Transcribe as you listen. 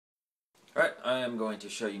Alright, I am going to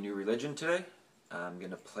show you New Religion today. I'm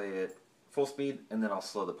going to play it full speed and then I'll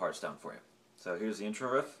slow the parts down for you. So here's the intro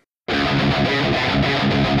riff.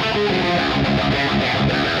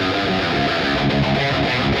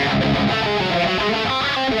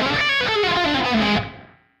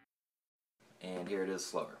 And here it is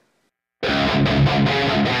slower.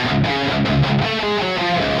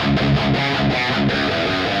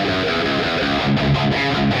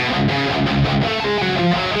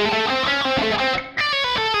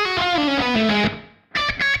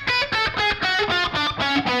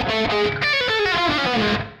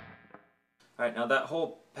 Alright, now that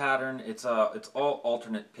whole pattern, it's all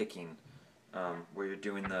alternate picking, where you're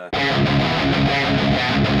doing the...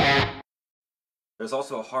 There's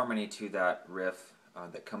also a harmony to that riff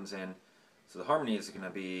that comes in, so the harmony is going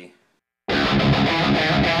to be... So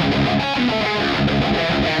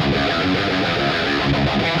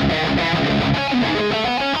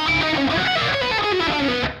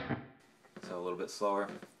a little bit slower,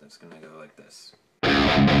 that's going to go like this.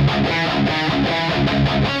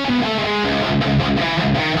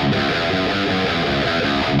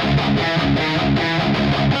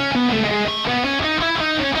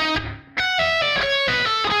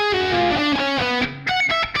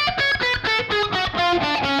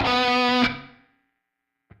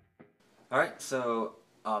 Alright, so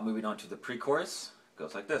moving on to the pre-chorus,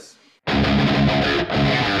 goes like this.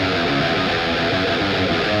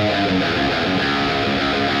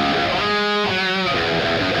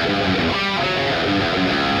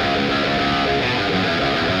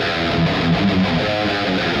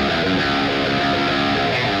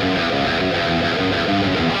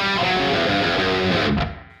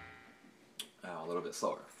 A little bit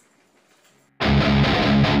slower.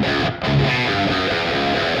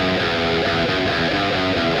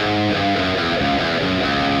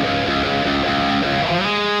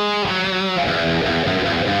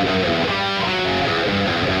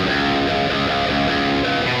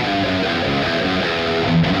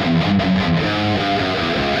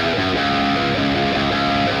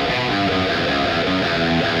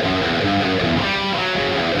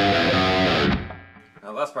 Now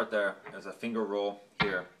the last part there's a finger roll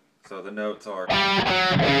here, so the notes are... I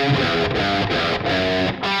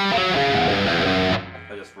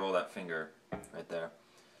just roll that finger right there.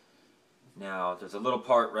 Now there's a little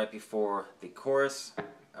part right before the chorus,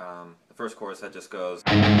 the first chorus that just goes...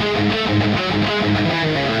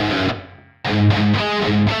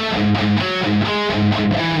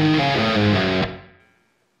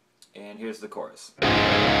 And here's the chorus.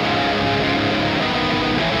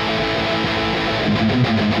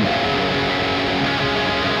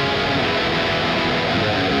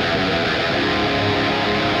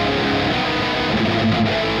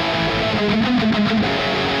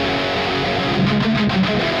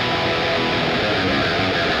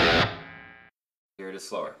 Here it is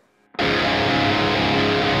slower.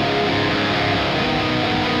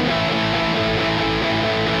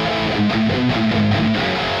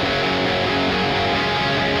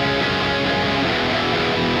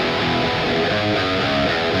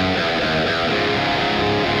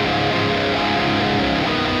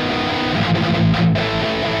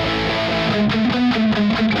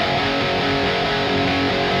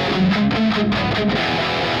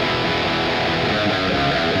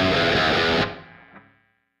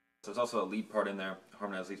 So there's also a lead part in there, a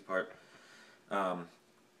harmonized lead part.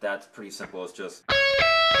 That's pretty simple. It's just...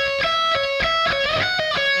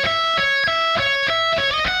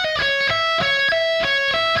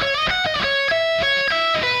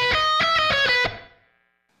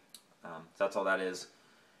 that's all that is.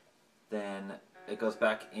 Then it goes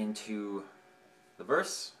back into the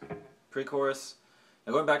verse, pre-chorus.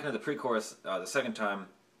 Now going back into the pre-chorus the second time,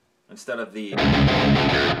 instead of the,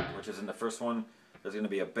 which is in the first one, there's going to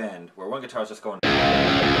be a bend where one guitar is just going,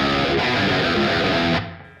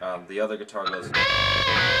 the other guitar goes, and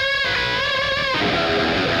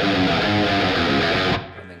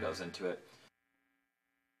then goes into it.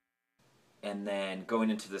 And then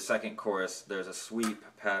going into the second chorus, there's a sweep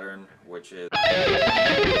pattern, which is,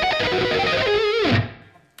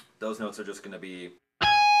 those notes are just going to be,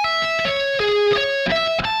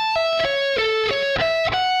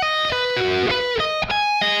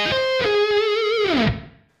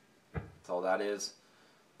 that's all that is.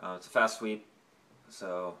 It's a fast sweep,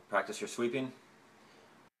 so practice your sweeping.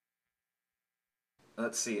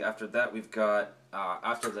 Let's see, after that we've got,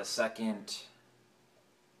 after the second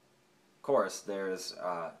chorus, there's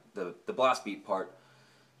the blast beat part,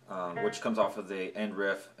 which comes off of the end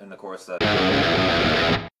riff in the chorus.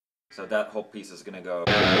 So that whole piece is going to go.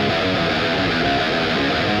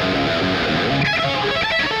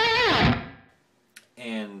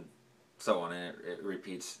 it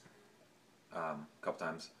repeats a couple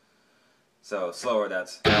times. So slower,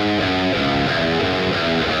 that's.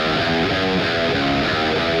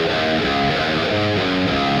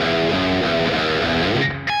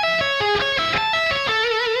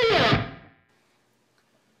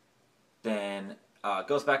 Then it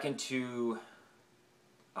goes back into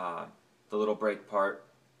the little break part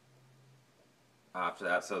after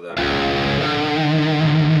that. So the.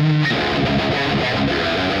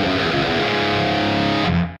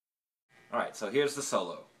 Alright, so here's the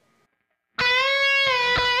solo.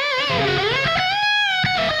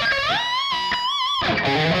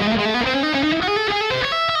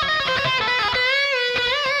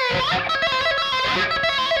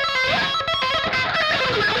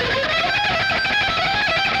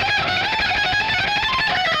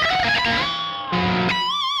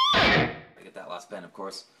 I get that last bend, of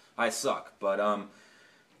course. I suck, but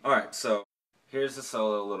alright, so here's the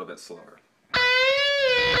solo a little bit slower.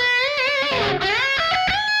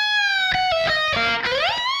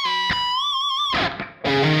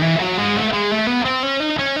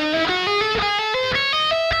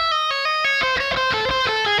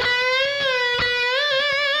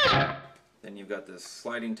 Then you've got this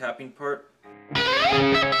sliding tapping part.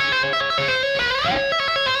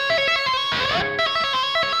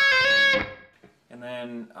 And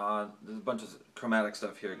then there's a bunch of chromatic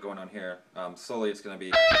stuff here going on here. Slowly it's going to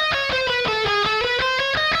be.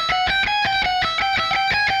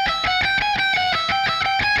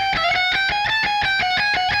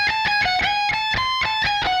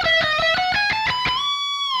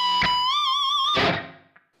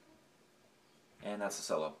 And that's the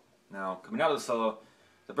solo. Now, coming out of the solo,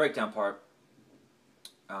 the breakdown part,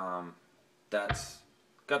 that's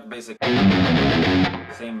got the basic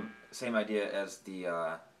same idea as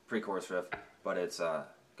the pre-chorus riff, but it's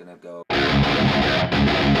gonna go. I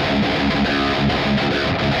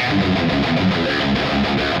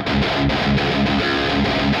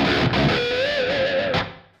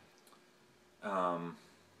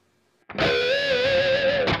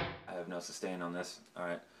have no sustain on this. All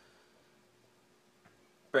right.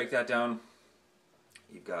 Break that down.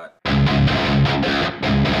 You've got.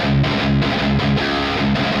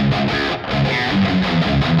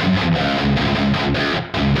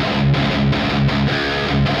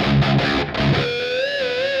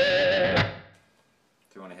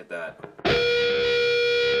 If you want to hit that,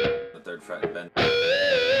 the 3rd fret bend.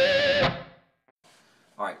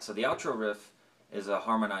 Alright, so the outro riff is a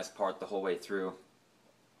harmonized part the whole way through.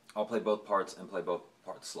 I'll play both parts and play both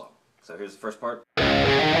parts slow. So here's the first part.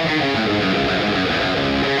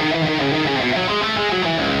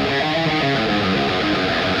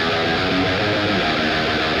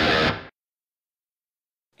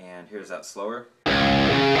 And here's that slower.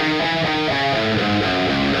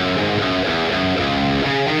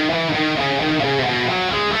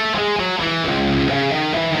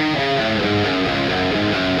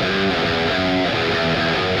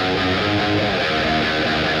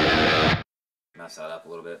 Mess that up a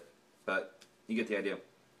little bit, but you get the idea.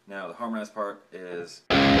 Now the harmonized part is.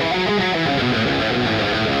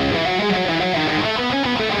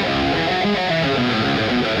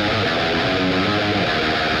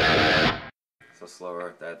 So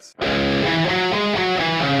slower, that's.